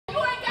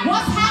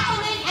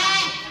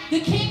the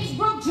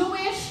Kingsbrook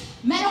Jewish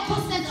Medical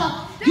Center.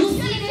 You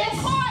see this?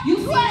 You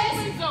see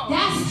this?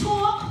 That's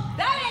talk.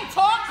 That ain't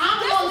talk.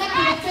 I'm your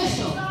elected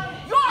official.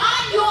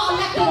 I'm your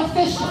elected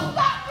official.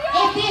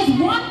 If there's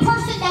one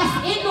person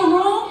that's in the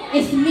room,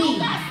 it's me.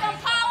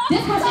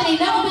 This person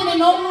ain't never been in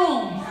no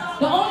room.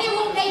 The only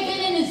room they've been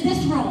in is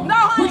this room,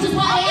 which is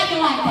why they acting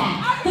like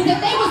that. Because if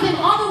they was in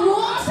other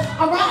rooms,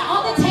 around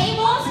other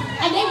tables,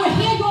 and they would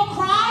hear your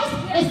cries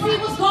and see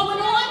what's going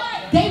on,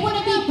 they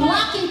wouldn't be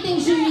blocking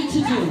things you need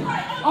to do.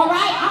 All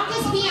right? I'm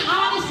just being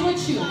honest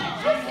with you.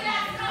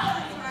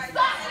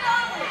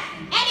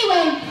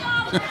 Anyway.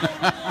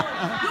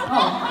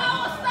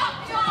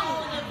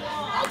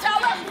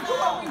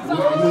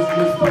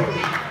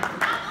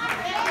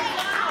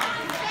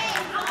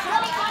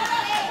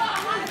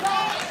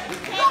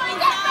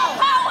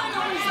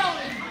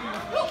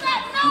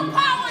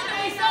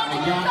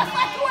 Just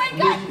like you ain't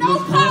got no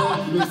power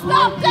to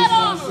stop that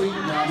army.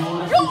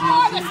 You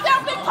are an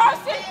assembly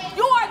person.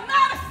 You are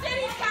not a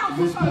city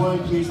council Ms.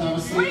 Boyd, please have a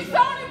seat.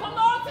 Rezoning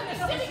belongs in the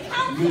city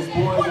council. Ms.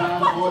 Boyd,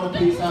 out of order,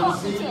 please have a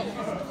seat.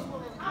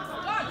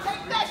 God,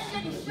 take that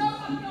shit and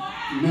shove it in your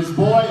ass. Ms.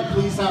 Boyd,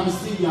 please have a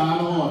seat. You're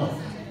out of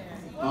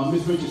order.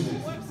 Ms. Richardson,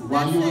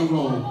 while you're in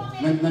roll,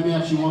 let me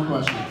ask you one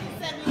question.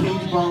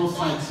 Kingsborough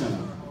Site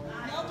Center.